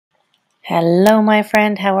Hello, my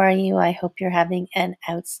friend. How are you? I hope you're having an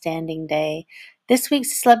outstanding day. This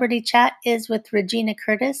week's celebrity chat is with Regyna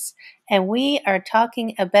Curtis, and we are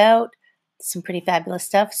talking about some pretty fabulous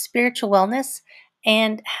stuff, spiritual wellness,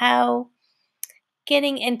 and how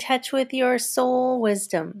getting in touch with your soul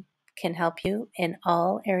wisdom can help you in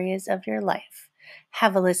all areas of your life.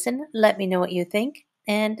 Have a listen. Let me know what you think,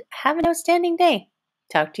 and have an outstanding day.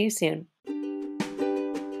 Talk to you soon.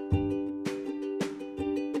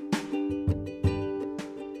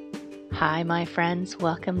 Hi, my friends.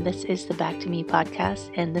 Welcome. This is the Back to Me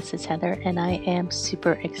podcast, and this is Heather, and I am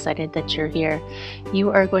super excited that you're here.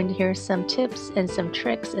 You are going to hear some tips and some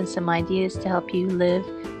tricks and some ideas to help you live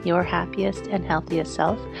your happiest and healthiest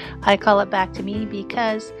self. I call it Back to Me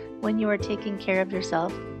because when you are taking care of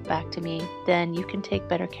yourself, back to me, then you can take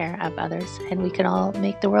better care of others, and we can all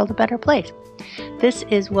make the world a better place. This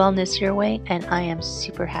is Wellness Your Way, and I am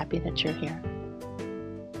super happy that you're here.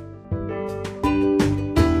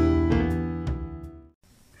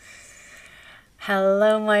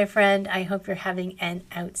 Hello, my friend. I hope you're having an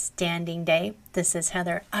outstanding day. This is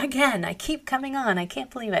Heather again. I keep coming on. I can't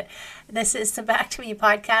believe it. This is the Back to Me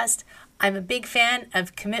podcast. I'm a big fan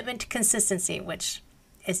of commitment to consistency, which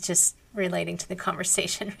is just relating to the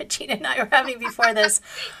conversation Regyna and I were having before this.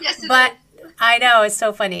 Yes, but I know, it's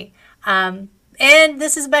so funny. And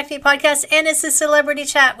this is the Back to Me podcast, and it's a celebrity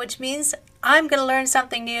chat, which means I'm going to learn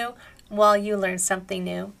something new while you learn something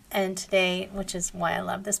new. And today, which is why I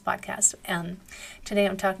love this podcast, today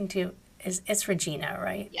I'm talking to, it's Regyna,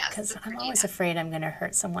 right? Yes. Because I'm always afraid I'm going to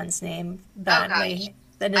hurt someone's name badly,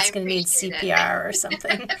 that it's going to need CPR or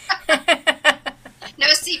something. No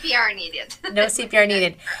CPR needed. No CPR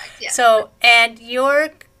needed. Correct, yeah. So, and you're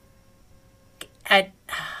at,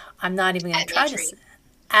 I'm not even going to try this,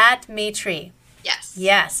 at Maytree. Yes.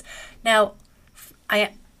 Yes. Now,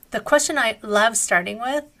 the question I love starting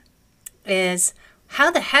with is, how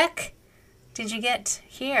the heck did you get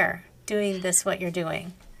here doing this, what you're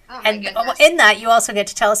doing? Oh, my goodness. In that, you also get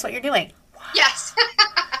to tell us what you're doing. Wow. Yes.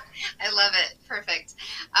 I love it. Perfect.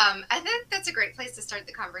 I think that's a great place to start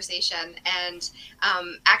the conversation. And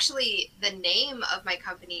actually, the name of my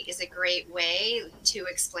company is a great way to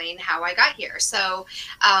explain how I got here. So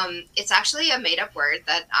it's actually a made-up word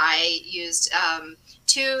that I used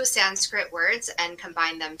two Sanskrit words and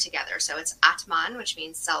combine them together. So it's Atman, which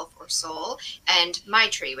means self or soul, and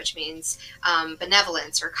Maitri, which means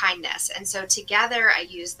benevolence or kindness. And so together I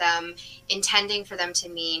use them intending for them to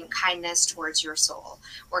mean kindness towards your soul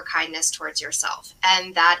or kindness towards yourself.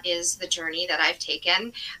 And that is the journey that I've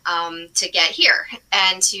taken to get here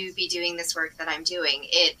and to be doing this work that I'm doing.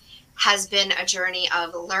 It has been a journey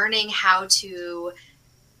of learning how to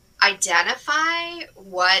identify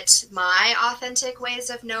what my authentic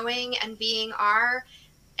ways of knowing and being are,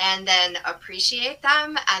 and then appreciate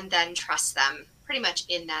them, and then trust them, pretty much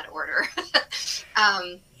in that order.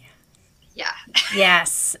 Yeah.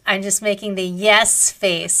 Yes. I'm just making the yes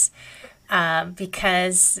face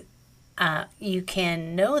because you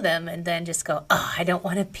can know them and then just go, oh, I don't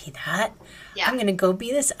want to be that. Yeah. I'm going to go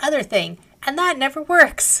be this other thing. And that never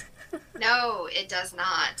works. No, it does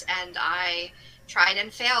not. And I tried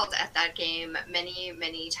and failed at that game many,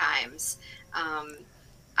 many times.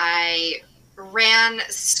 I ran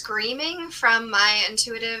screaming from my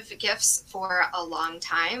intuitive gifts for a long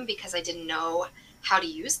time because I didn't know how to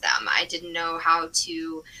use them. I didn't know how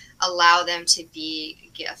to allow them to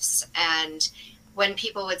be gifts. And when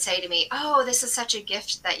people would say to me, oh, this is such a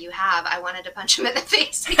gift that you have, I wanted to punch them in the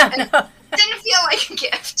face because it didn't feel like a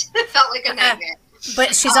gift. It felt like a nightmare.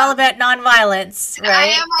 But she's all about nonviolence, right? I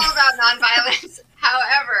am all about nonviolence.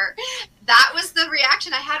 However, that was the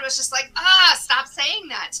reaction I had, was just like, stop saying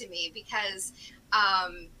that to me, because,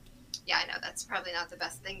 yeah, I know that's probably not the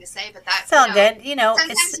best thing to say, but that's all good.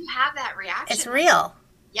 Sometimes you have that reaction. It's real.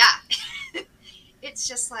 Yeah. It's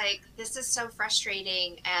just like, this is so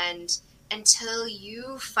frustrating. And until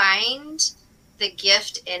you find the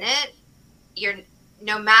gift in it,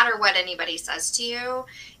 no matter what anybody says to you,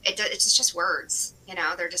 it's just words.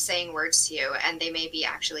 They're just saying words to you, and they may be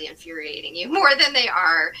actually infuriating you more than they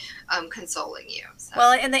are consoling you. So.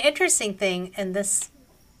 Well, and the interesting thing, and this,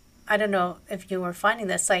 I don't know if you were finding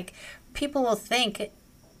this, like, people will think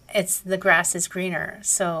it's the grass is greener.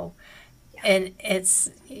 So, yeah. And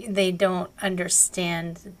they don't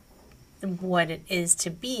understand what it is to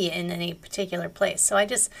be in any particular place. So and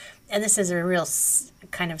this is a real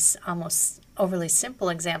kind of almost overly simple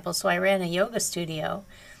example. So I ran a yoga studio,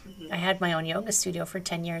 Hmm. I had my own yoga studio for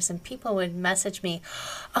 10 years, and people would message me,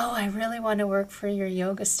 "Oh, I really want to work for your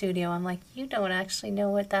yoga studio." I'm like, "You don't actually know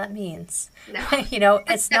what that means." No.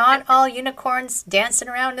 It's not all unicorns dancing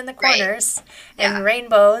around in the Right. corners and Yeah.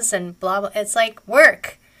 rainbows and blah, blah. It's like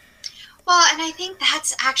work. Well, and I think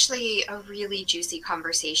that's actually a really juicy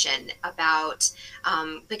conversation about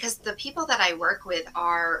because the people that I work with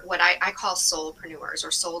are what I call soulpreneurs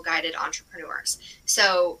or soul guided entrepreneurs.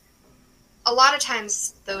 So a lot of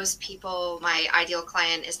times those people, my ideal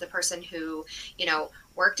client is the person who,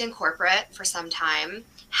 worked in corporate for some time,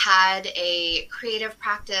 had a creative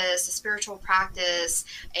practice, a spiritual practice,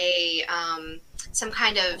 a some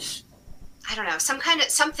kind of, I don't know, some kind of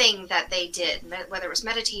something that they did, whether it was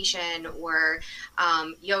meditation or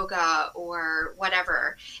yoga or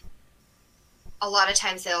whatever. A lot of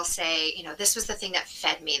times they'll say, this was the thing that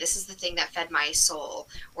fed me. This is the thing that fed my soul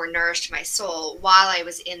or nourished my soul while I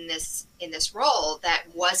was in this role that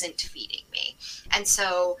wasn't feeding me. And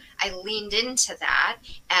so I leaned into that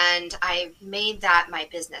and I made that my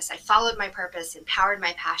business. I followed my purpose, empowered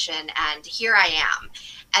my passion, and here I am.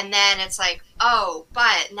 And then it's like, oh,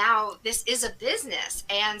 but now this is a business.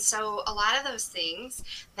 And so a lot of those things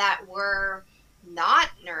that were not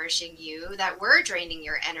nourishing you, that were draining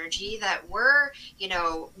your energy, that were,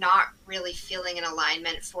 not really feeling an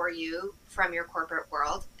alignment for you from your corporate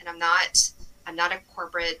world. And I'm not a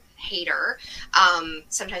corporate hater.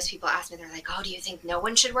 Sometimes people ask me, they're like, "Oh, do you think no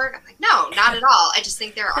one should work?" I'm like, "No, not at all. I just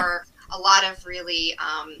think there are a lot of really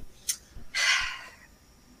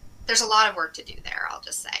there's a lot of work to do there. I'll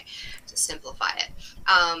just say, to simplify it.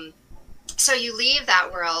 So you leave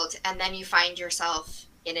that world and then you find yourself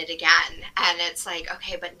in it again, and it's like,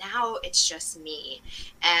 okay, but now it's just me.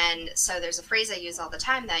 And so there's a phrase I use all the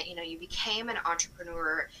time that, you became an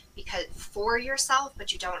entrepreneur because for yourself,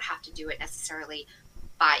 but you don't have to do it necessarily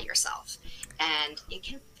by yourself, and it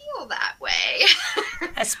can feel that way.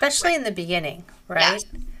 Especially in the beginning, right? Yes.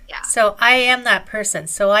 Yeah. So I am that person.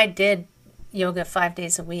 So I did yoga 5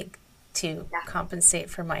 days a week to Yeah.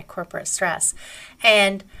 compensate for my corporate stress.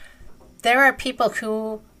 And there are people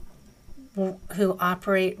who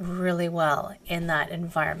operate really well in that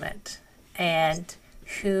environment and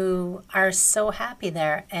who are so happy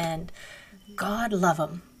there, and God love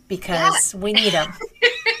them Yeah. because we need them,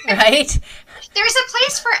 right? There's a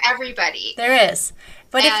place for everybody. There is.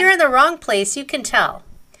 But if And you're in the wrong place, you can tell.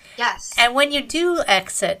 yes. And when you do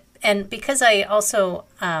exit, and because I also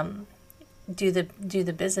do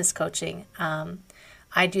the business coaching,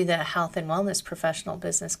 I do the health and wellness professional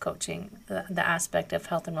business coaching, the aspect of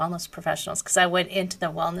health and wellness professionals, because I went into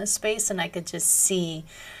the wellness space and I could just see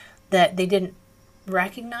that they didn't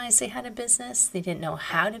recognize they had a business, they didn't know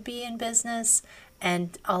how to be in business,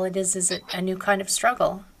 and all it is a new kind of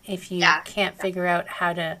struggle if you Yeah. can't figure out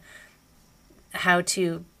how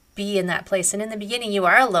to be in that place. And in the beginning, you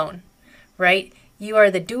are alone, right? You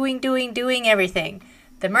are the doing everything.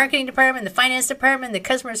 The marketing department, the finance department, the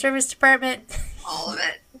customer service department. All of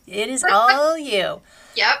it. It is all you.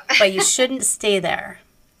 Yep. But you shouldn't stay there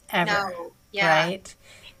ever, No. Yeah. right?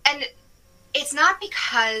 And it's not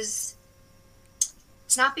because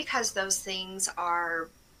those things are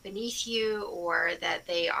beneath you or that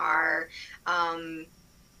they are I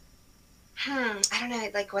don't know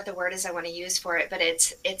like what the word is I want to use for it, but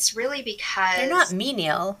it's really They're not because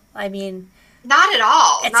menial. I mean, not at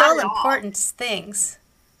all, it's not all at all. important things.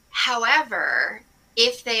 However,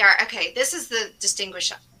 if they are okay, this is the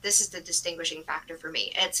distinguishing factor for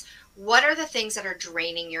me. It's what are the things that are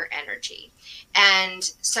draining your energy. And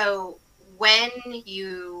so when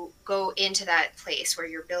you go into that place where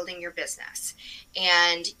you're building your business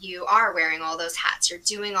and you are wearing all those hats, you're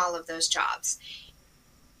doing all of those jobs,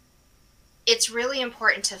 it's really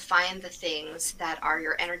important to find the things that are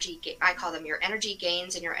your energy. I call them your energy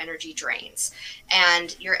gains and your energy drains.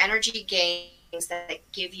 And your energy gains that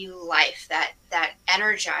give you life, that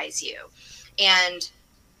energize you. And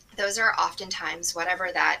those are oftentimes whatever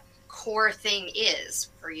that core thing is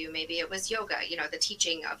for you. Maybe it was yoga, the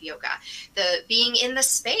teaching of yoga, the being in the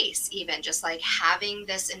space, even just like having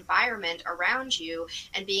this environment around you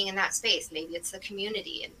and being in that space. Maybe it's the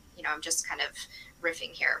community, and I'm just kind of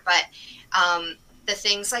riffing here, but the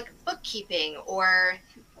things like bookkeeping or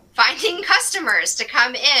finding customers to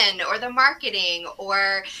come in or the marketing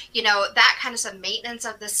or that kind of stuff, maintenance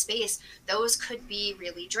of the space, those could be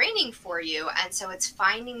really draining for you. And so it's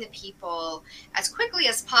finding the people as quickly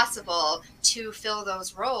as possible to fill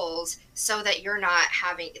those roles so that you're not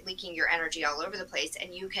leaking your energy all over the place,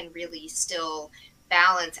 and you can really still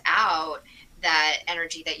balance out that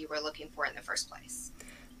energy that you were looking for in the first place.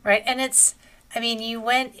 Right. And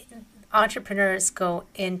entrepreneurs go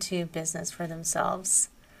into business for themselves.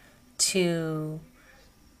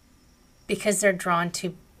 because they're drawn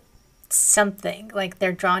to something, like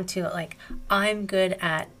they're drawn to like, I'm good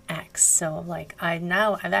at X. So like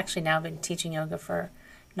I've actually now been teaching yoga for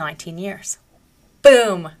 19 years.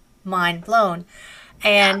 Boom, mind blown.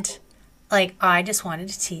 And like, I just wanted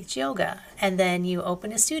to teach yoga. And then you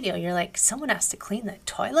open a studio, you're like, someone has to clean the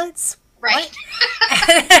toilets? Right.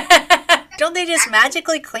 What? Don't they just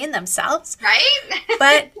magically clean themselves? Right?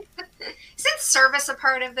 But isn't service a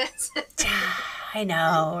part of this? I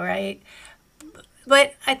know, right?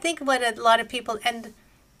 But I think what a lot of people, and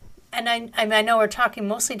I know we're talking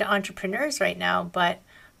mostly to entrepreneurs right now, but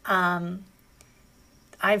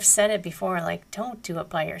I've said it before, like, don't do it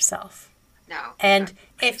by yourself. No. And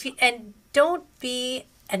don't be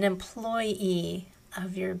an employee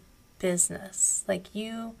of your business. Like,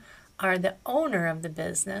 you are the owner of the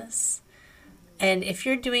business. And if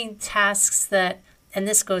you're doing tasks that, and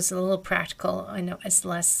this goes a little practical, I know it's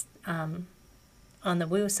less on the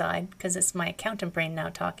woo side because it's my accountant brain now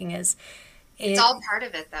talking, it's all part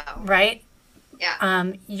of it though. Right?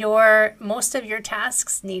 Yeah. Most of your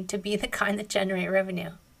tasks need to be the kind that generate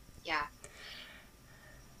revenue. Yeah.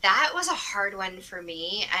 That was a hard one for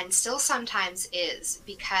me, and still sometimes is,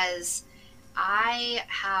 because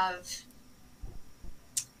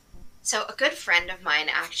so a good friend of mine,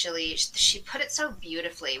 actually, she put it so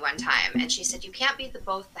beautifully one time, and she said, you can't be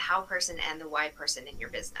both the how person and the why person in your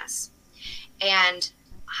business. And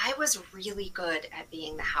I was really good at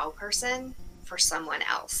being the how person for someone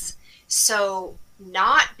else. So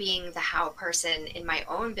not being the how person in my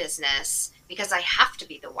own business, because I have to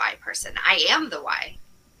be the why person. I am the why.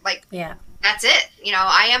 Like, yeah, that's it.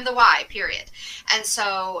 I am the why, period. And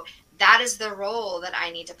so that is the role that I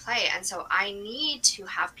need to play. And so I need to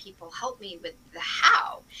have people help me with the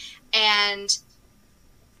how. And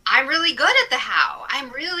I'm really good at the how. I'm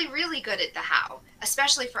really, really good at the how,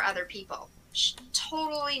 especially for other people.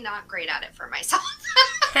 Totally not great at it for myself.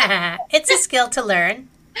 It's a skill to learn.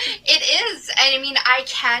 It is. And I mean, I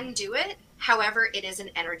can do it. However, it is an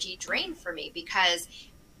energy drain for me, because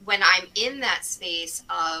when I'm in that space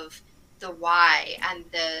of the why and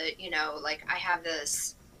like, I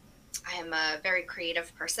am a very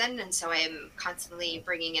creative person. And so I am constantly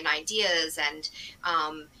bringing in ideas and,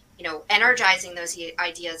 energizing those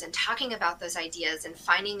ideas and talking about those ideas and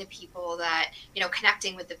finding the people that,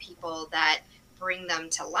 connecting with the people that bring them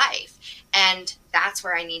to life. And that's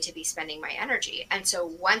where I need to be spending my energy. And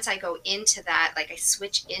so once I go into that, like I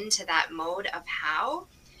switch into that mode of how,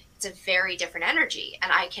 it's a very different energy,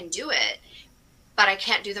 and I can do it, but I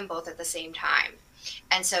can't do them both at the same time.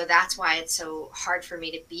 And so that's why it's so hard for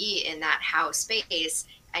me to be in that how space.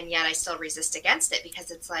 And yet I still resist against it,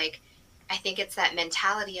 because it's like, I think it's that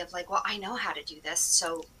mentality of like, well, I know how to do this,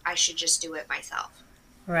 so I should just do it myself.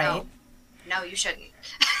 Right. No, you shouldn't.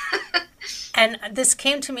 And this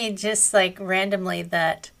came to me just like randomly,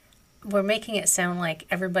 that we're making it sound like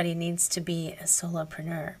everybody needs to be a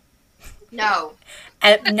solopreneur. No.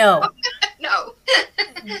 No. No.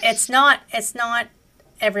 It's not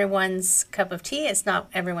everyone's cup of tea. It's not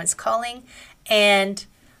everyone's calling. And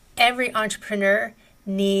every entrepreneur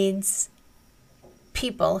needs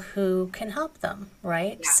people who can help them,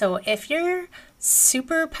 right? Yeah. So if your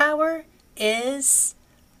superpower is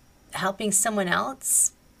helping someone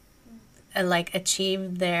else like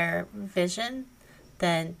achieve their vision,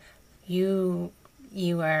 then you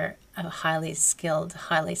are a highly skilled,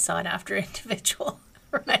 highly sought after individual,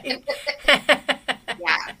 right?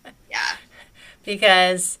 Yeah.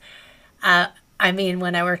 Because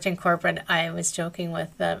when I worked in corporate, I was joking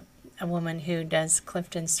with a woman who does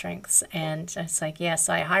Clifton Strengths, and it's like, yes,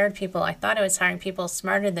 I hired people. I thought I was hiring people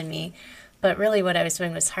smarter than me, but really what I was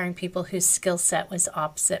doing was hiring people whose skill set was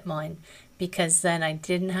opposite mine, because then I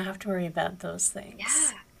didn't have to worry about those things.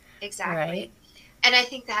 Yeah, exactly. Right? And I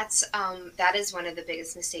think that is one of the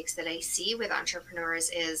biggest mistakes that I see with entrepreneurs,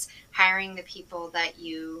 is hiring the people that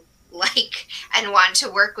you like and want to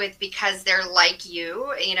work with because they're like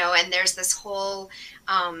you, and there's this whole,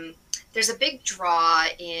 there's a big draw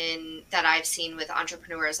in that I've seen with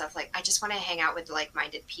entrepreneurs of like, I just want to hang out with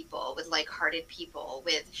like-minded people, with like-hearted people,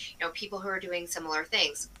 with, people who are doing similar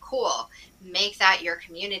things. Cool. Make that your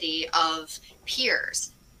community of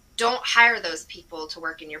peers. Don't hire those people to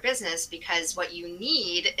work in your business, because what you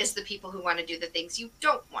need is the people who want to do the things you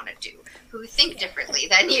don't want to do, who think differently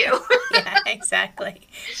than you. Yeah, exactly.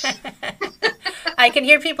 I can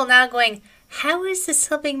hear people now going, how is this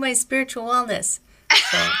helping my spiritual wellness?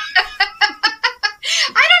 So.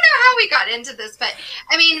 I don't know how we got into this, but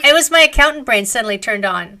I mean, it was my accountant brain suddenly turned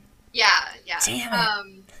on. Yeah.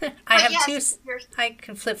 Damn it. I have two. I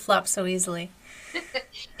can flip flop so easily.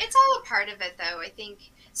 It's all a part of it, though. I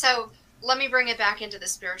think So let me bring it back into the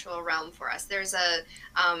spiritual realm for us. There's a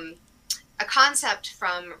concept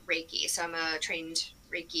from Reiki. So I'm a trained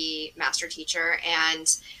Reiki master teacher, and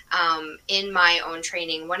in my own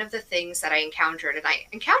training, one of the things that I encountered, and I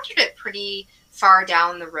encountered it pretty far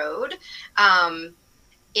down the road,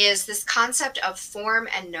 is this concept of form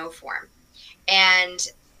and no form. And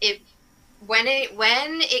when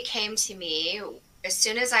it came to me, as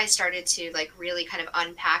soon as I started to like really kind of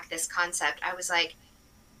unpack this concept, I was like,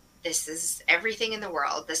 this is everything in the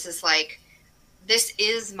world. This is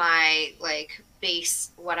my like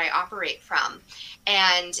base, what I operate from.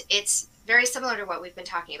 And it's very similar to what we've been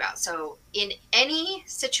talking about. So in any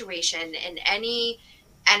situation, in any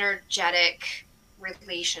energetic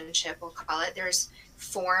relationship, we'll call it, there's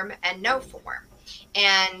form and no form.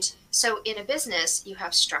 And so in a business, you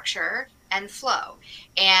have structure and flow.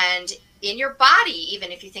 And in your body,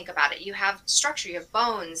 even if you think about it, you have structure, you have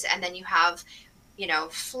bones, and then you have,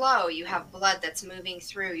 flow. You have blood that's moving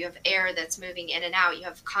through, you have air that's moving in and out, you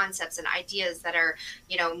have concepts and ideas that are,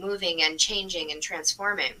 moving and changing and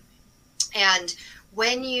transforming. And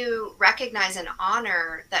when you recognize and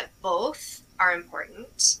honor that both are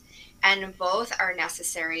important and both are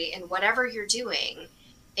necessary in whatever you're doing,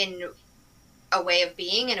 in a way of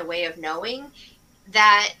being and a way of knowing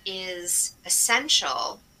that is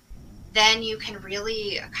essential, then you can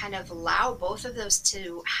really kind of allow both of those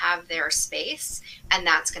to have their space, and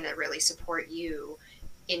that's going to really support you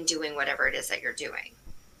in doing whatever it is that you're doing.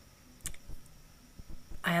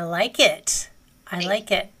 I like it.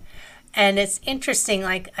 And it's interesting,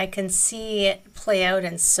 like I can see it play out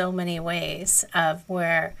in so many ways of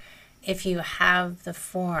where if you have the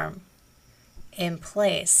form in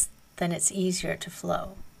place, then it's easier to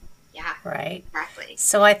flow. Yeah. Right? Exactly.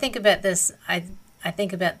 So I think about this, I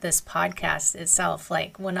think about this podcast itself.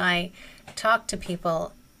 Like when I talk to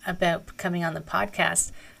people about coming on the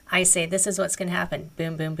podcast, I say, this is what's going to happen.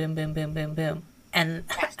 Boom, boom, boom, boom, boom, boom, boom. And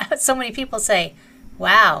so many people say,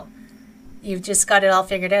 wow, you've just got it all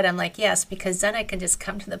figured out. I'm like, yes, because then I can just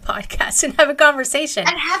come to the podcast and have a conversation.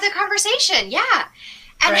 And have the conversation, yeah.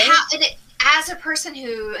 And right? As a person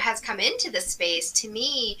who has come into this space, to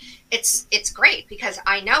me, it's great because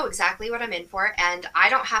I know exactly what I'm in for, and I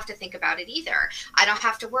don't have to think about it either. I don't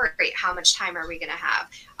have to worry, how much time are we going to have?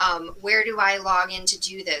 Where do I log in to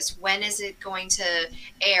do this? When is it going to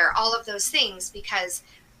air? All of those things, because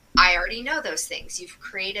I already know those things. You've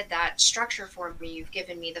created that structure for me. You've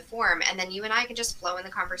given me the form, and then you and I can just flow in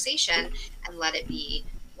the conversation and let it be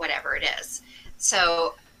whatever it is.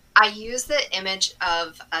 So I use the image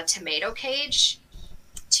of a tomato cage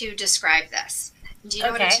to describe this. Do you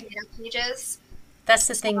know what a tomato cage is? That's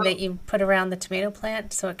the thing that you put around the tomato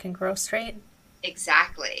plant so it can grow straight?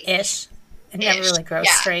 Exactly. Ish. It never really grows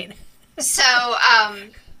straight. So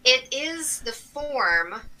it is the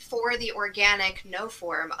form for the organic no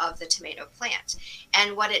form of the tomato plant.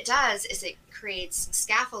 And what it does is it creates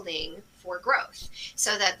scaffolding for growth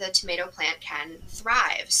so that the tomato plant can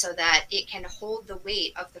thrive, so that it can hold the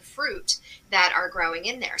weight of the fruit that are growing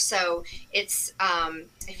in there. So it's,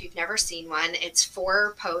 if you've never seen one, it's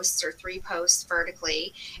 4 posts or 3 posts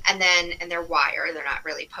vertically, and they're wire. They're not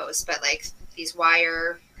really posts, but like these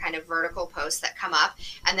wire kind of vertical posts that come up.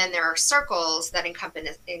 And then there are circles that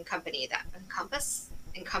encompass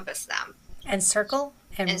them. And circle?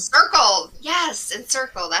 And circle. Yes, and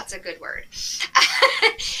circle. That's a good word.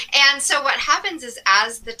 And so what happens is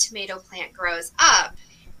as the tomato plant grows up,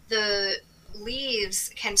 the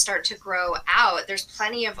leaves can start to grow out. There's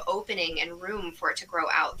plenty of opening and room for it to grow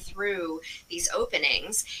out through these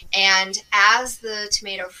openings. And as the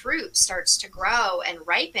tomato fruit starts to grow and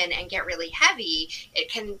ripen and get really heavy,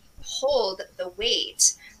 it can hold the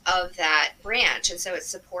weight of that branch. And so it's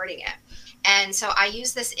supporting it. And so I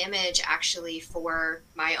use this image actually for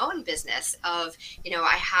my own business of,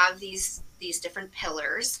 I have these different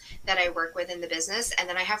pillars that I work with in the business, and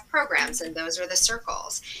then I have programs, and those are the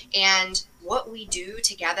circles. And what we do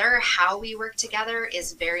together, how we work together,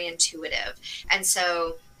 is very intuitive. And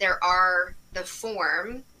so there are the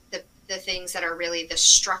form, the things that are really the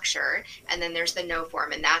structure, and then there's the no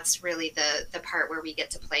form, and that's really the part where we get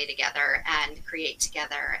to play together and create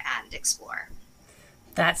together and explore.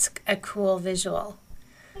 That's a cool visual.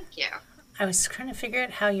 Thank you. I was trying to figure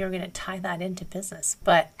out how you were going to tie that into business,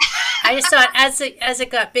 but I just thought as it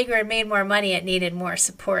got bigger and made more money, it needed more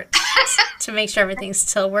support to make sure everything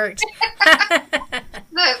still worked.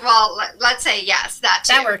 Well, let's say yes, that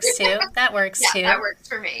too. That works too. That works too. That works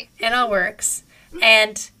for me. It all works.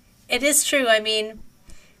 And it is true. I mean,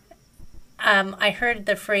 I heard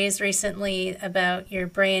the phrase recently about your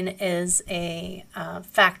brain is a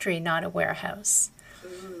factory, not a warehouse.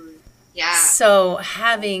 Yeah. So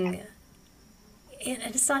having, and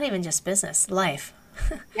it's not even just business, life.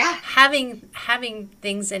 Yeah. Having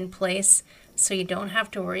things in place so you don't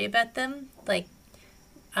have to worry about them. Like,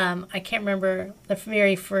 I can't remember the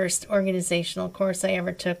very first organizational course I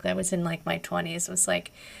ever took. That was in like my 20s. It was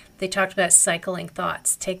like they talked about cycling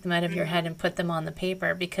thoughts. Take them out of your head and put them on the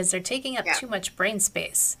paper because they're taking up Yeah. too much brain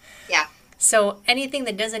space. Yeah. So anything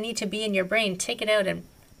that doesn't need to be in your brain, take it out and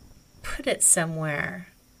put it somewhere,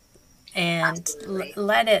 and Absolutely.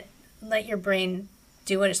 let your brain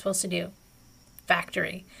do what it's supposed to do.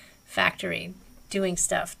 Factory, doing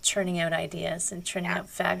stuff, churning out ideas and churning Yeah. out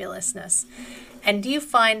fabulousness. And do you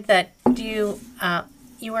find that you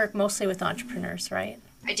work mostly with entrepreneurs, right?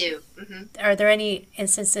 I do. Are there any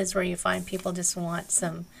instances where you find people just want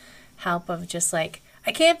some help of just like,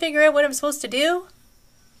 I can't figure out what I'm supposed to do?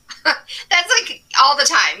 That's like all the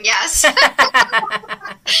time. Yes.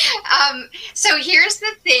 So here's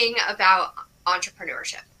the thing about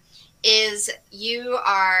entrepreneurship is you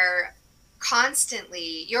are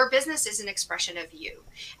constantly, your business is an expression of you.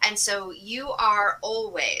 And so you are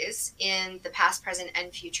always in the past, present,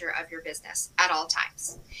 and future of your business at all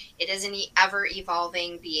times. It is an ever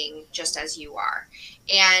evolving being just as you are.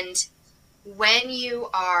 And when you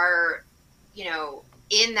are,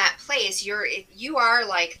 in that place, you are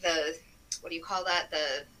like the, what do you call that?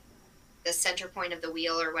 The center point of the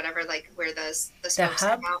wheel or whatever, like where the spokes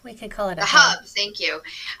hub? come out. We could call it The hub. Thank you.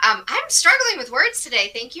 I'm struggling with words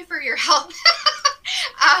today. Thank you for your help.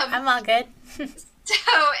 I'm all good.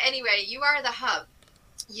 So anyway, you are the hub.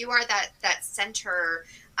 You are that center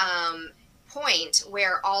point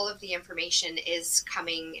where all of the information is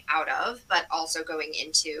coming out of, but also going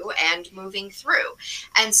into and moving through.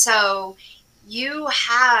 And so you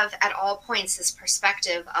have at all points this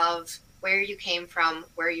perspective of where you came from,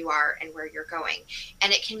 where you are, and where you're going.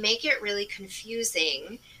 And it can make it really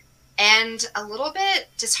confusing and a little bit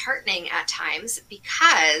disheartening at times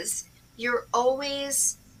because you're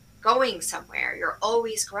always going somewhere. You're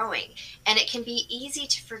always growing. And it can be easy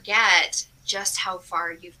to forget just how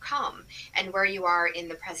far you've come and where you are in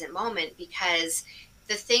the present moment because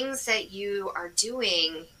the things that you are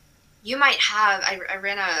doing, you might have, I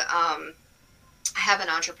have an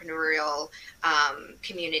entrepreneurial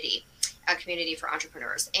community, a community for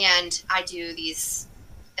entrepreneurs. And I do these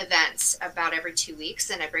events about every 2 weeks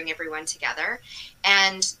and I bring everyone together.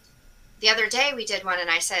 And the other day we did one and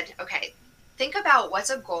I said, okay, think about what's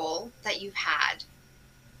a goal that you've had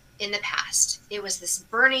in the past. It was this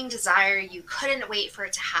burning desire. You couldn't wait for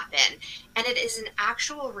it to happen. And it is an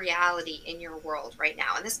actual reality in your world right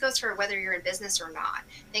now. And this goes for whether you're in business or not.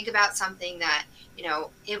 Think about something that,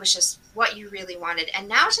 it was just what you really wanted. And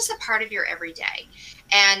now it's just a part of your everyday.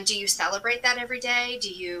 And do you celebrate that every day?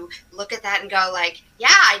 Do you look at that and go like, yeah,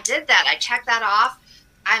 I did that. I checked that off.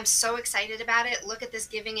 I'm so excited about it. Look at this,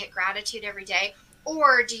 giving it gratitude every day.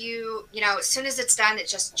 Or do you, as soon as it's done, it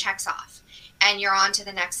just checks off and you're on to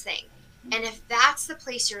the next thing. And if that's the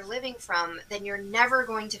place you're living from, then you're never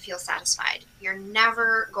going to feel satisfied. You're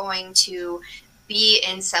never going to be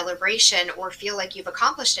in celebration or feel like you've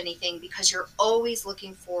accomplished anything because you're always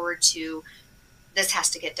looking forward to this has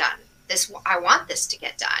to get done. I want this to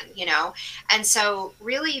get done, And so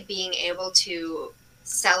really being able to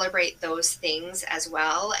celebrate those things as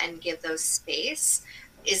well and give those space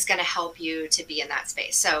is going to help you to be in that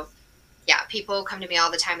space. So yeah, people come to me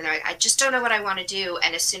all the time and they're like, I just don't know what I want to do.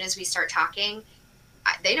 And as soon as we start talking,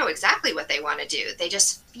 they know exactly what they want to do. They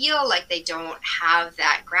just feel like they don't have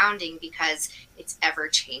that grounding because it's ever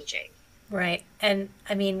changing. Right. And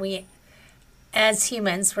I mean, we, as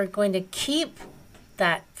humans, we're going to keep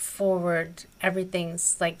that forward.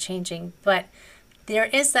 Everything's like changing, but there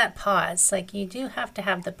is that pause. Like you do have to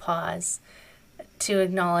have the pause to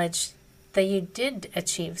acknowledge that you did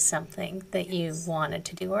achieve something that you wanted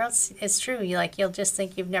to do, or else it's true. You'll just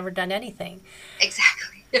think you've never done anything.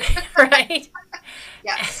 Exactly. Right?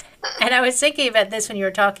 Yes. And I was thinking about this when you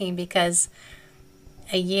were talking because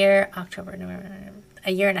a year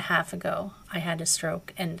and a half ago, I had a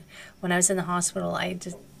stroke. And when I was in the hospital, I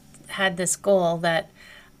just had this goal that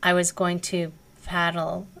I was going to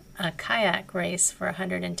paddle a kayak race for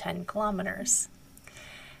 110 kilometers.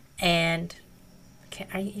 And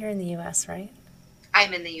you're in the U.S., right?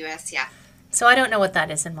 I'm in the U.S., yeah. So I don't know what that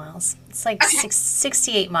is in miles. It's like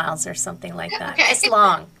 68 miles or something like that. Okay. It's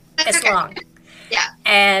long. That's It's okay. long. Yeah.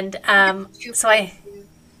 And so I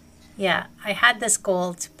had this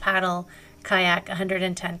goal to paddle kayak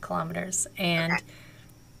 110 kilometers. And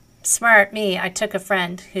smart me, I took a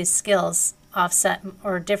friend whose skills offset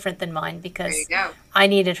or different than mine because There you go. I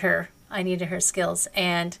needed her skills.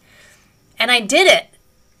 And I did it.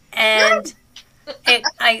 And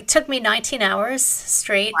It took me 19 hours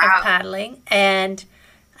straight Wow. of paddling, and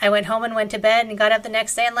I went home and went to bed and got up the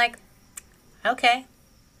next day and like, okay,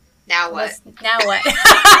 Now what? now what?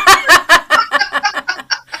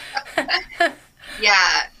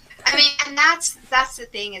 Yeah. I mean, and that's the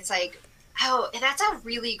thing. It's like, oh, and that's a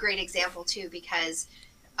really great example too, because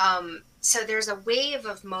so there's a wave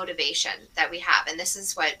of motivation that we have, and this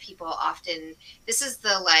is what people often, this is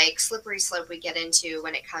the like slippery slope we get into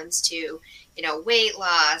when it comes to, you know, weight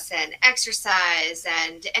loss and exercise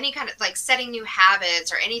and any kind of like setting new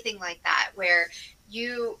habits or anything like that, where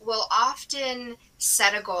you will often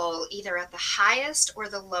set a goal either at the highest or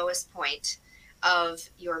the lowest point of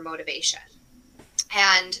your motivation.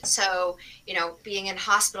 And so, you know, being in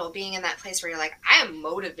hospital, being in that place where you're like, I am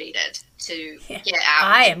motivated to get out.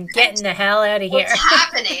 I am getting the hell out of here. What's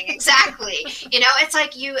happening? Exactly. You know, it's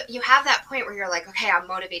like you have that point where you're like, okay, I'm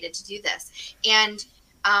motivated to do this. And,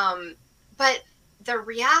 but the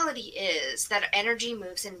reality is that energy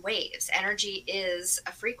moves in waves. Energy is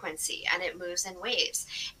a frequency and it moves in waves.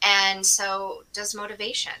 And so does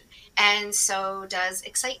motivation. And so does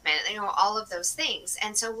excitement, you know, all of those things.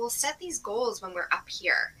 And so we'll set these goals when we're up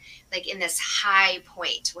here, like in this high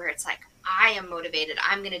point where it's like, I am motivated.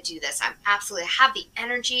 I'm going to do this. I have the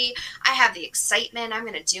energy. I have the excitement. I'm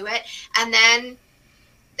going to do it. And then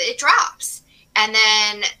it drops. And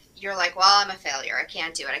then you're like, well, I'm a failure. I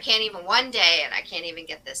can't do it. I can't even one day, and I can't even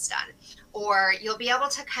get this done. Or you'll be able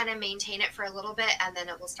to kind of maintain it for a little bit, and then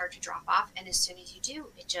it will start to drop off. And as soon as you do,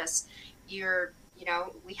 it just,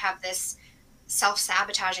 we have this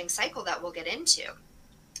self-sabotaging cycle that we'll get into.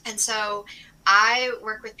 And so I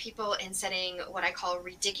work with people in setting what I call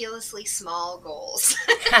ridiculously small goals.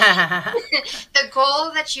 The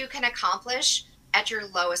goal that you can accomplish at your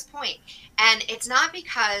lowest point. And it's not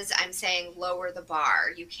because I'm saying lower the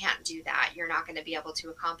bar. You can't do that. You're not going to be able to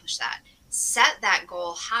accomplish that. Set that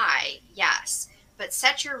goal high, yes, but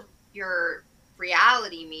set your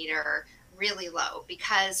reality meter really low,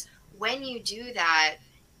 because when you do that,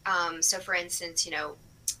 so for instance, you know,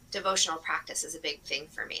 devotional practice is a big thing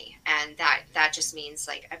for me. And that just means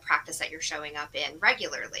like a practice that you're showing up in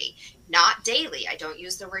regularly, not daily. I don't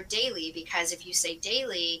use the word daily because if you say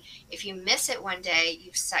daily, if you miss it one day,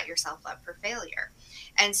 you've set yourself up for failure.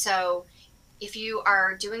 And so if you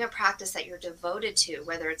are doing a practice that you're devoted to,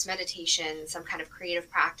 whether it's meditation, some kind of creative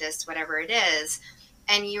practice, whatever it is,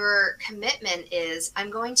 and your commitment is, I'm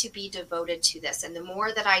going to be devoted to this. And the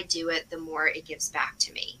more that I do it, the more it gives back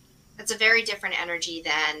to me. That's a very different energy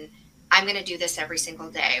than I'm going to do this every single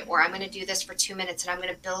day, or I'm going to do this for 2 minutes and I'm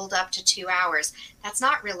going to build up to 2 hours. That's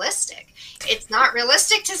not realistic. It's not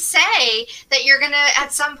realistic to say that you're going to,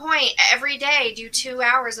 at some point every day, do 2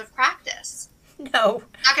 hours of practice. No.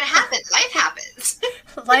 Not going to happen. Life happens.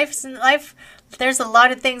 Life. There's a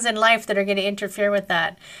lot of things in life that are going to interfere with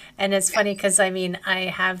that. And it's funny because, I mean, I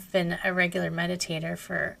have been a regular meditator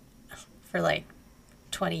for like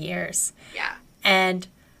 20 years. Yeah. And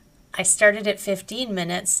I started at 15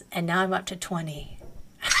 minutes, and now I'm up to 20.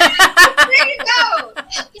 There you go.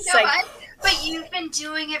 You know like, what? But you've been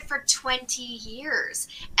doing it for 20 years.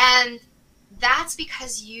 And that's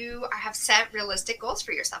because you have set realistic goals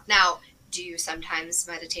for yourself. Now, do you sometimes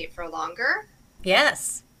meditate for longer?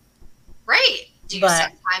 Yes. Right. Do you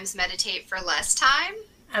sometimes meditate for less time?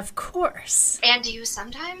 Of course. And do you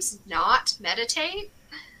sometimes not meditate?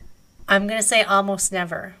 I'm going to say almost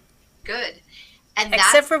never. Good. And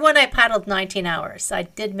except for when I paddled 19 hours. I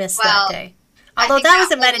did miss that day. Although that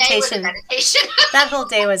was a meditation. That whole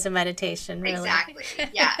day was a meditation, really. Exactly.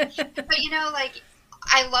 Yeah. But you know, like,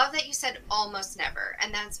 I love that you said almost never.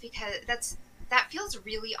 And that's because that feels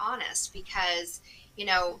really honest, because, you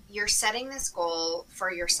know, you're setting this goal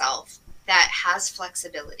for yourself that has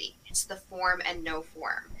flexibility. It's the form and no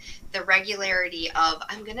form. The regularity of,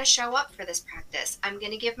 I'm going to show up for this practice. I'm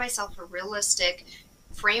going to give myself a realistic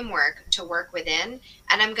framework to work within,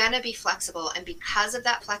 and I'm going to be flexible. And because of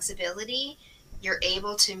that flexibility, you're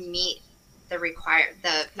able to meet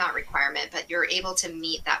not requirement, but you're able to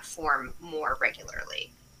meet that form more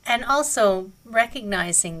regularly. And also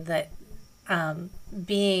recognizing that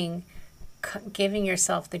giving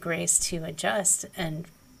yourself the grace to adjust, and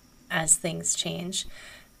as things change,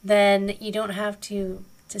 then you don't have to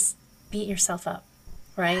just beat yourself up,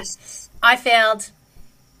 right? Yes. I failed.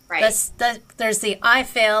 Right. There's the I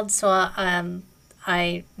failed, so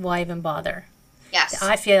why even bother? Yes.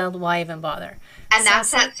 I failed, why even bother? And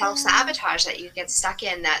that's that self-sabotage that you get stuck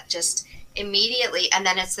in, that just immediately, and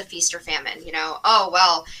then it's the feast or famine, you know, oh,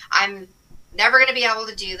 well, I'm never going to be able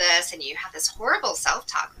to do this. And you have this horrible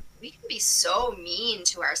self-talk. We can be so mean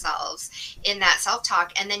to ourselves in that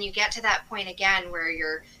self-talk. And then you get to that point again where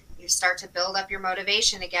you're you start to build up your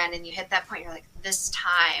motivation again, and you hit that point, you're like, this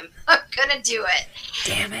time I'm gonna do it.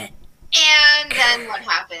 Damn it. And then what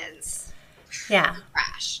happens? Yeah. You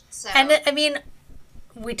crash. So, And I mean,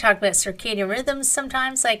 we talk about circadian rhythms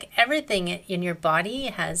sometimes, like everything in your body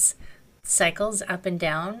has cycles up and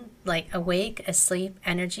down, like awake, asleep,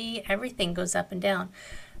 energy, everything goes up and down.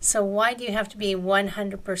 So why do you have to be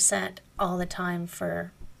 100% all the time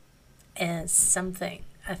for something,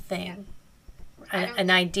 a thing, an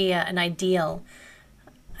idea, an ideal?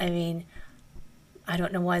 I mean, I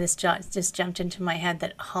don't know why this just jumped into my head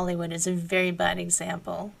that Hollywood is a very bad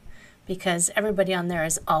example, because everybody on there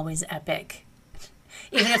is always epic.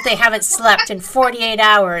 Even if they haven't slept in 48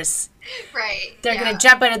 hours. Right. They're going to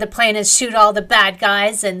jump out of the plane and shoot all the bad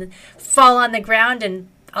guys and fall on the ground, and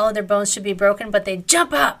all of their bones should be broken, but they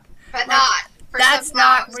jump up. But not. That's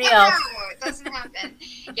not real. No, it doesn't happen.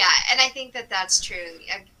 Yeah, and I think that that's true.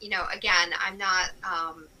 You know, again, I'm not,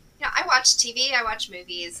 you know, I watch TV, I watch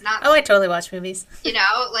movies. Not. Oh, I totally watch movies. You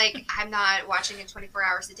know, like, I'm not watching it 24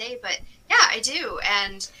 hours a day, but yeah, I do.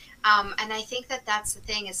 And I think that that's the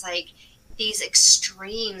thing, is like, these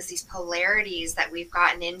extremes, these polarities that we've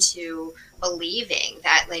gotten into believing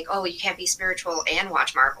that, like, oh, you can't be spiritual and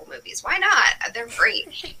watch Marvel movies. Why not? They're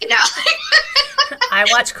great, you know. I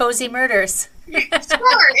watch Cozy Murders.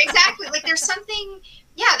 Sure, exactly. Like, there's something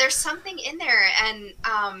in there,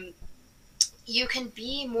 and you can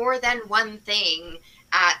be more than one thing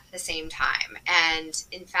at the same time. And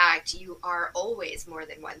in fact, you are always more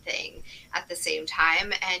than one thing at the same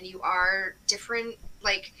time, and you are different,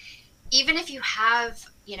 like, even if you have,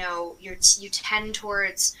 you know, you tend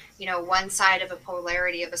towards, you know, one side of a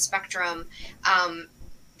polarity of a spectrum,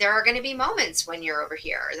 there are going to be moments when you're over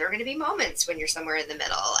here. There are going to be moments when you're somewhere in the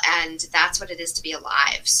middle, and that's what it is to be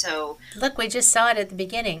alive. So look, we just saw it at the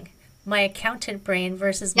beginning. My accountant brain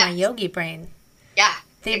versus my yogi brain. Yeah,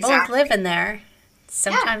 they both live in there.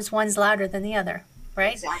 Sometimes one's louder than the other,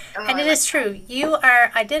 right? Exactly. Oh, and it is true.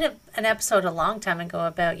 I did an episode a long time ago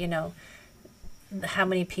about, you know, how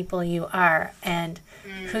many people you are and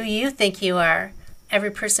who you think you are.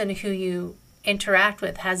 Every person who you interact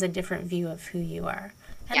with has a different view of who you are.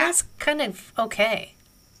 And that's kind of okay.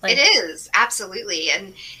 Like, it is, absolutely.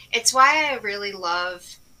 And it's why I really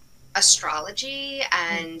love astrology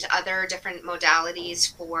and other different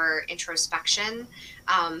modalities for introspection.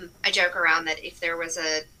 I joke around that if there was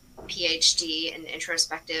a PhD in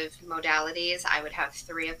introspective modalities, I would have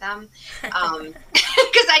 3 of them,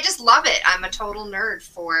 because I just love it. I'm a total nerd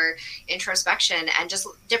for introspection and just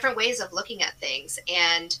different ways of looking at things.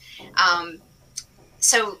 And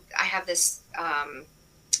so I have this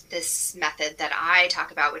this method that I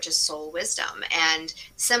talk about, which is soul wisdom. And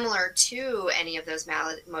similar to any of those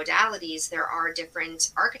modalities, there are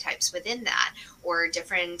different archetypes within that, or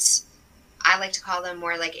different, I like to call them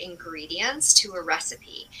more like ingredients to a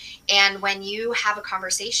recipe. And when you have a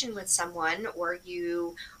conversation with someone, or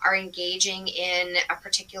you are engaging in a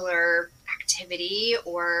particular activity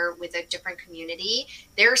or with a different community,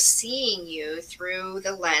 they're seeing you through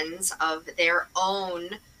the lens of their own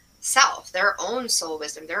self, their own soul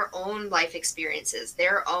wisdom, their own life experiences,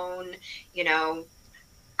 their own, you know,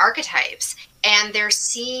 archetypes. And they're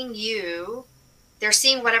seeing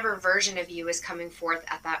whatever version of you is coming forth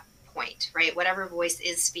at that point, right? Whatever voice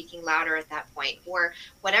is speaking louder at that point, or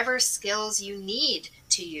whatever skills you need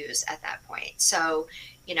to use at that point. So,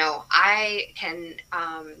 you know, I can,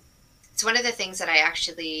 it's one of the things that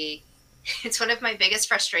it's one of my biggest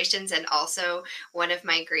frustrations, and also one of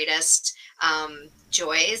my greatest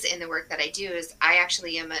joys in the work that I do, is I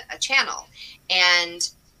actually am a channel. And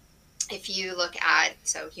if you look at,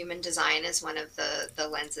 so human design is one of the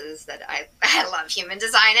lenses that I love human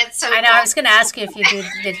design. It's so I know, cool. I was going to ask you if you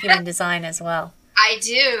did human design as well. I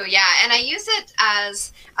do, yeah. And I use it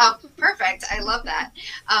as, oh, perfect. I love that.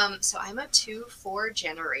 So I'm a 2-4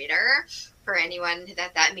 generator, for anyone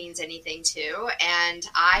that means anything to. And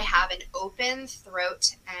I have an open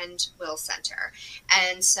throat and will center.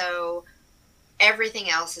 And so everything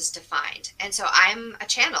else is defined. And so I'm a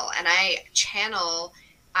channel, and I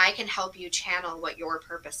can help you channel what your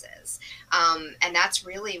purpose is. And that's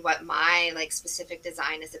really what my like specific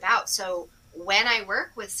design is about. So when I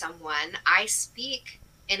work with someone, I speak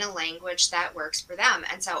in a language that works for them.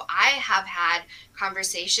 And so I have had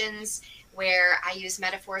conversations where I use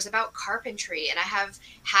metaphors about carpentry, and I have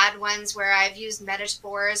had ones where I've used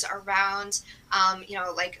metaphors around, you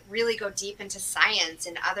know, like really go deep into science,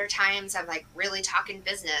 and other times I'm like really talking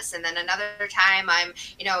business, and then another time I'm,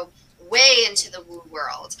 you know, way into the woo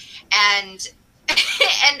world. And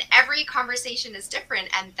and every conversation is different,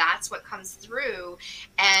 and that's what comes through.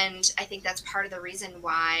 And I think that's part of the reason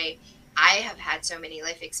why I have had so many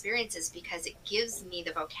life experiences because it gives me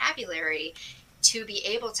the vocabulary to be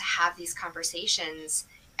able to have these conversations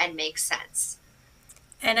and make sense.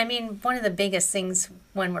 And I mean, one of the biggest things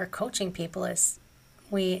when we're coaching people is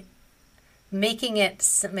we making it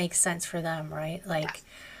make sense for them, right? Like Yes.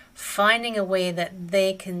 finding a way that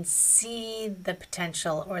they can see the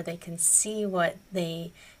potential, or they can see what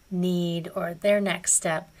they need, or their next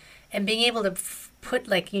step, and being able to put,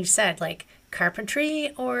 like you said, like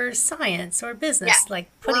carpentry or science or Yeah. business, like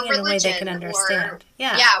Or putting it in a way they can religion, understand. or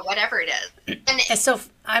Yeah. whatever it is. And And so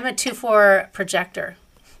I'm a 2/4 projector.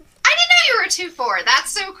 I didn't know you were a 2/4.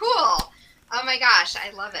 That's so cool. Oh my gosh, I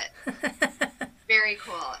love it. Very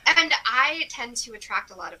cool. And I tend to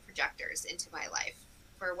attract a lot of projectors into my life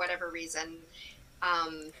for whatever reason.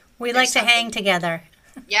 We There's like to hang something- together,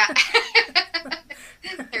 Yeah.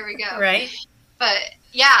 There we go. right? But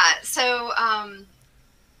yeah, so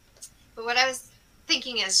but what I was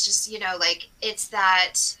thinking is just, like, it's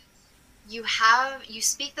that you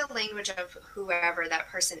speak the language of whoever that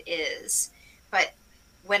person is, but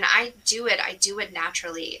when I do it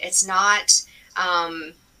naturally. It's not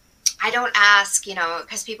I don't ask,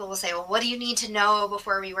 because people will say, well, what do you need to know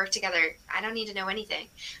before we work together? I don't need to know anything.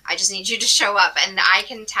 I just need you to show up, and I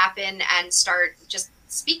can tap in and start just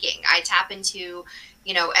speaking. I tap into,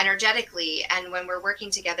 energetically. And when we're working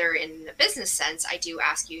together in a business sense, I do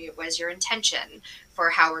ask you, what is your intention for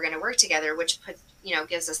how we're going to work together, which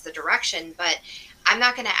gives us the direction. But I'm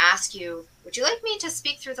not going to ask you, would you like me to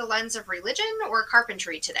speak through the lens of religion or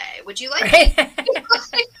carpentry today? Would you like me?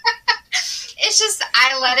 It's just,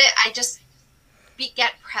 I just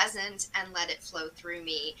get present and let it flow through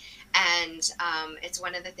me. And it's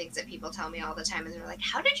one of the things that people tell me all the time. And they're like,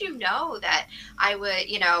 how did you know that I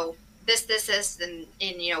would, this, and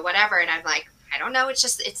whatever. And I'm like, I don't know. It's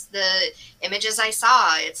the images I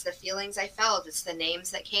saw. It's the feelings I felt. It's the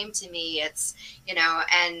names that came to me. It's,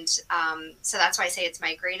 and so that's why I say it's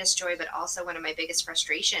my greatest joy, but also one of my biggest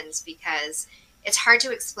frustrations, because it's hard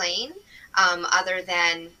to explain other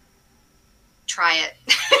than try it.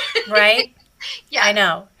 Right? Yeah. I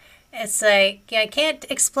know. It's like, I can't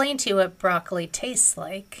explain to you what broccoli tastes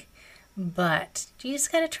like, but you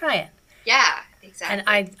just got to try it. Yeah, exactly.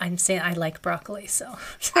 And I'm saying I like broccoli, so.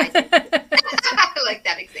 I like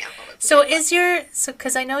that example. That's So good.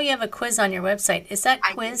 because I know you have a quiz on your website. Is that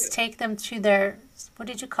I quiz do. take them to their, what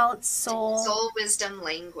did you call it? Soul wisdom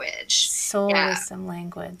language. Soul Yeah. wisdom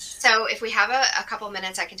language. So if we have a couple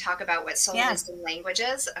minutes, I can talk about what soul Yeah. wisdom language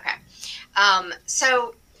is. Okay.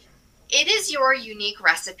 So it is your unique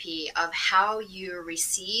recipe of how you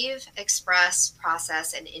receive, express,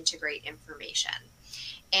 process, and integrate information.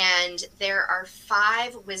 And there are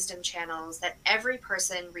 5 wisdom channels that every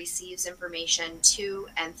person receives information to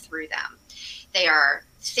and through them. They are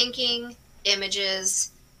thinking,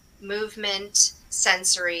 images, movement,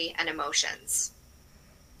 sensory, and emotions.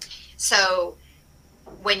 So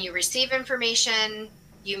when you receive information,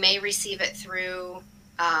 you may receive it through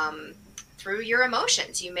your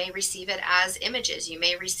emotions. You may receive it as images. You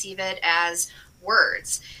may receive it as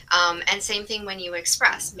words. And same thing when you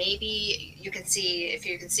express. Maybe you can see, if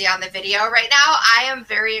you can see on the video right now, I am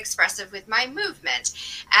very expressive with my movement.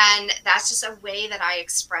 And that's just a way that I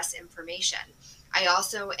express information. I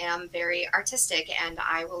also am very artistic, and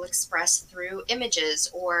I will express through images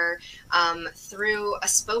or through a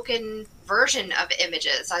spoken version of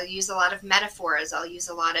images. I'll use a lot of metaphors. I'll use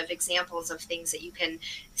a lot of examples of things that you can,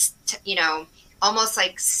 almost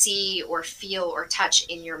like see or feel or touch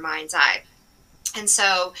in your mind's eye. And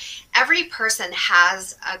so every person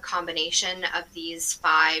has a combination of these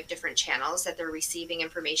 5 different channels that they're receiving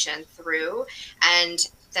information through and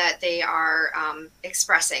that they are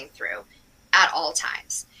expressing through at all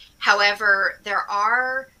times. However, there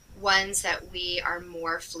are ones that we are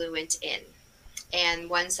more fluent in and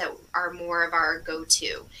ones that are more of our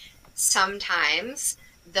go-to. Sometimes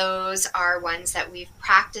those are ones that we've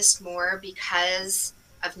practiced more because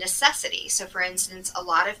of necessity. So for instance, a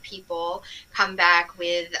lot of people come back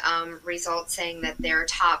with results saying that their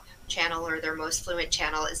top channel or their most fluent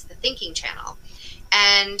channel is the thinking channel.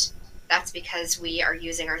 And that's because we are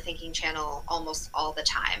using our thinking channel almost all the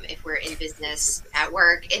time. If we're in business, at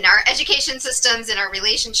work, in our education systems, in our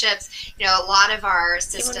relationships, a lot of our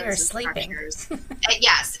systems Even when you're sleeping. structures.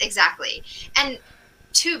 Yes, exactly. And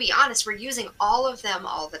to be honest, we're using all of them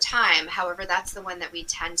all the time. However, that's the one that we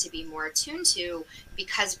tend to be more attuned to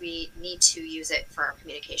because we need to use it for our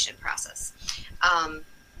communication process.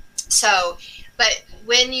 So, but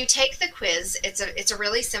when you take the quiz, it's a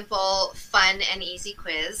really simple, fun, and easy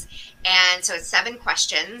quiz. And so it's 7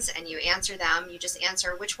 questions, and you answer them. You just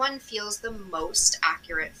answer which one feels the most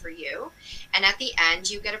accurate for you. And at the end,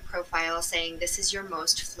 you get a profile saying this is your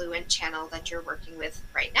most fluent channel that you're working with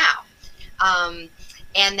right now.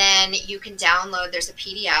 And then you can download, there's a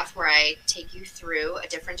PDF where I take you through a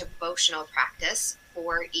different devotional practice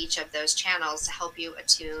for each of those channels to help you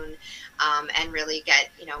attune and really get,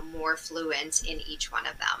 more fluent in each one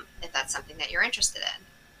of them, if that's something that you're interested in.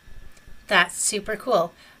 That's super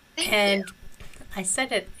cool. Thank And you. I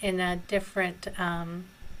said it in a different, I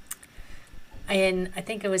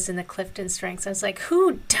think it was in the Clifton Strengths. I was like,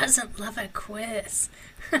 who doesn't love a quiz?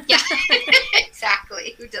 Yeah,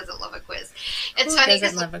 exactly. Who doesn't love a quiz? It's Who funny doesn't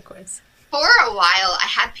because love a quiz? for a while I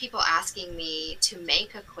had people asking me to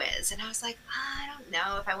make a quiz, and I was like, I don't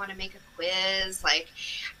know if I want to make a quiz, like,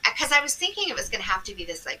 because I was thinking it was going to have to be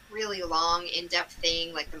this like really long, in-depth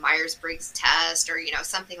thing, like the Myers-Briggs test or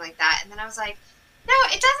something like that. And then I was like, no,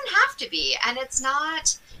 it doesn't have to be, and it's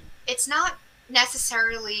not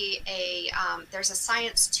necessarily there's a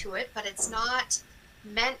science to it, but it's not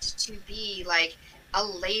meant to be like a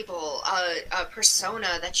label, a persona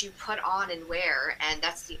that you put on and wear, and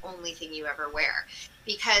that's the only thing you ever wear.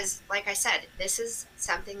 Because, like I said, this is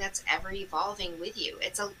something that's ever evolving with you.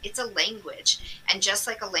 It's a language, and just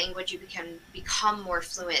like a language, you can become more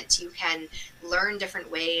fluent. You can learn different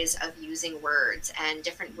ways of using words and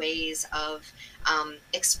different ways of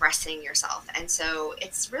expressing yourself. And so,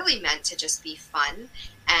 it's really meant to just be fun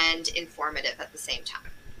and informative at the same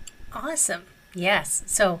time. Awesome. Yes.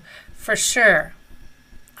 So for sure,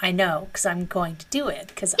 I know because I'm going to do it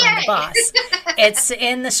because I'm the Yay! boss. It's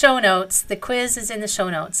in the show notes. The quiz is in the show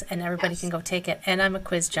notes, and everybody Yes. can go take it. And I'm a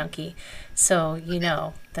quiz junkie, so you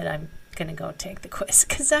know that I'm going to go take the quiz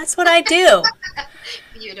because that's what I do.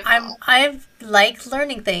 Beautiful. I like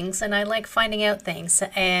learning things and I like finding out things.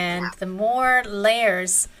 And Yeah. the more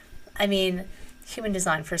layers, I mean, human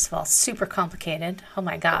design, first of all, super complicated. Oh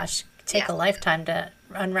my gosh, take a Yes. lifetime to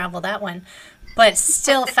unravel that one. But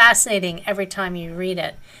still fascinating every time you read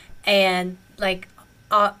it. And like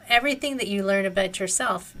everything that you learn about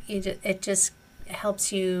yourself, it just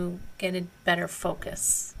helps you get a better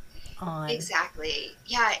focus on. Exactly.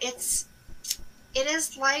 Yeah, it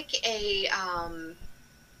is like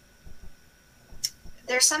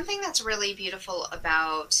there's something that's really beautiful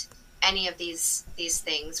about any of these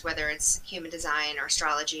things, whether it's human design or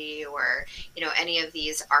astrology or any of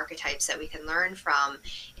these archetypes that we can learn from,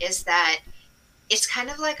 is that it's kind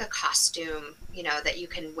of like a costume, that you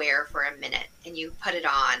can wear for a minute and you put it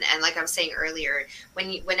on. And like I was saying earlier,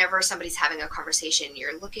 whenever somebody's having a conversation,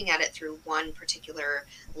 you're looking at it through one particular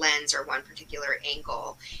lens or one particular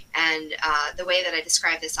angle. And the way that I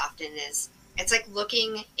describe this often is it's like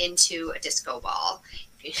looking into a disco ball.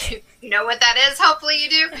 You know what that is? Hopefully you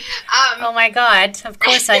do. Oh my God, of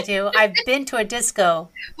course I do. I've been to a disco.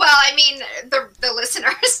 Well, I mean, the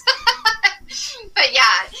listeners. But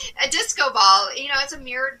yeah, a disco ball, it's a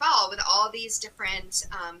mirrored ball with all these different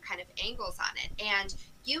kind of angles on it. And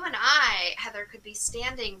you and I, Heather, could be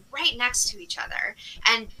standing right next to each other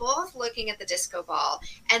and both looking at the disco ball.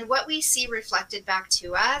 And what we see reflected back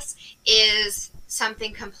to us is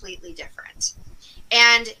something completely different.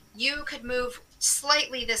 And you could move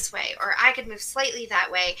slightly this way, or I could move slightly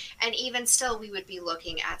that way, and even still, we would be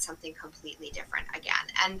looking at something completely different again.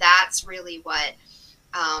 And that's really what,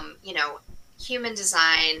 human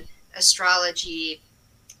design, astrology,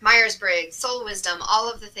 Myers-Briggs, soul wisdom, all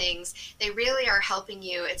of the things, they really are helping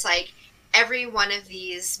you. It's like every one of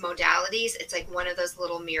these modalities, it's like one of those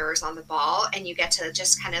little mirrors on the ball, and you get to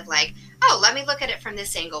just kind of like, oh, let me look at it from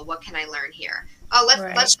this angle. What can I learn here? Oh, let's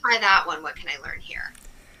Right. try that one. What can I learn here?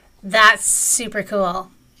 That's super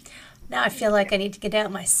cool. Now I feel like I need to get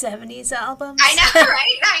out my 70s albums. I know,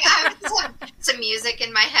 right? I have some music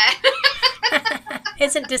in my head.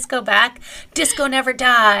 Isn't disco back? Disco never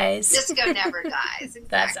dies. Disco never dies. Exactly.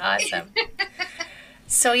 That's awesome.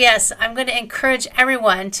 So yes, I'm going to encourage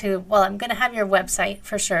everyone to, well, I'm going to have your website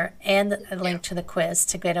for sure and a link to the quiz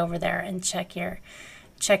to get over there and check your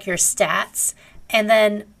stats. And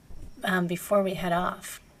then before we head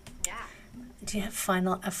off, Yeah. do you have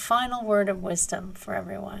a final word of wisdom for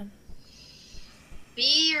everyone?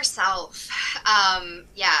 Be yourself.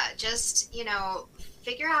 Yeah, just,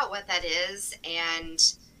 figure out what that is and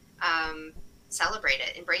celebrate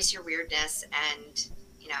it. Embrace your weirdness and,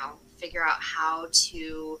 figure out how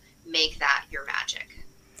to make that your magic.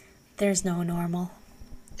 There's no normal.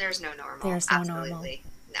 There's no normal. There's no Absolutely. normal.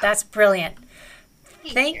 No. That's brilliant.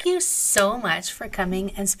 Thank you so much for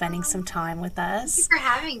coming and spending some time with Thank us you for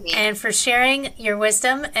having me. and for sharing your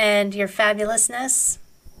wisdom and your fabulousness.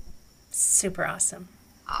 Super awesome.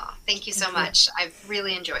 Aw, thank you so much. I've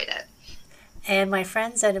really enjoyed it. And my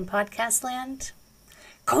friends out in podcast land,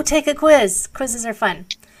 go take a quiz. Quizzes are fun.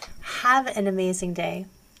 Have an amazing day.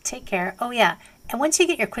 Take care. Oh, yeah. And once you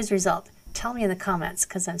get your quiz result, tell me in the comments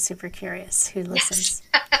because I'm super curious who listens.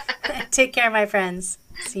 Yes. Take care, my friends.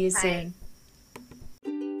 See you soon.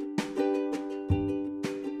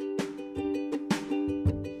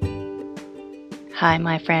 Hi,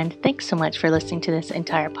 my friend. Thanks so much for listening to this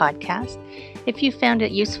entire podcast. If you found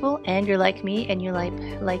it useful and you're like me and you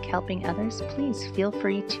like helping others, please feel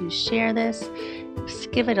free to share this.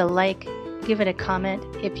 Give it a like, give it a comment.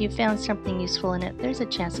 If you found something useful in it, there's a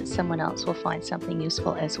chance that someone else will find something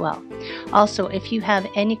useful as well. Also, if you have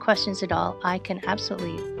any questions at all, I can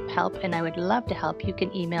absolutely help and I would love to help. You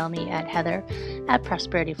can email me at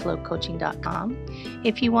heather@prosperityflowcoaching.com.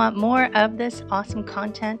 If you want more of this awesome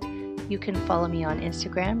content, you can follow me on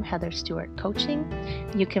Instagram, Heather Stewart Coaching.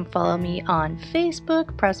 You can follow me on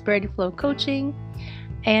Facebook, Prosperity Flow Coaching.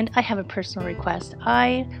 And I have a personal request.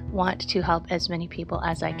 I want to help as many people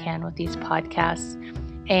as I can with these podcasts.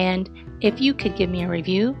 And if you could give me a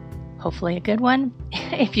review, hopefully a good one,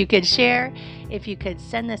 if you could share, if you could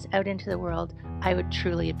send this out into the world, I would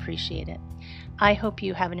truly appreciate it. I hope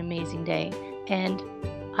you have an amazing day. And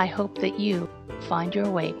I hope that you find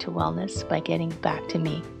your way to wellness by getting back to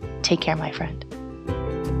me. Take care, my friend.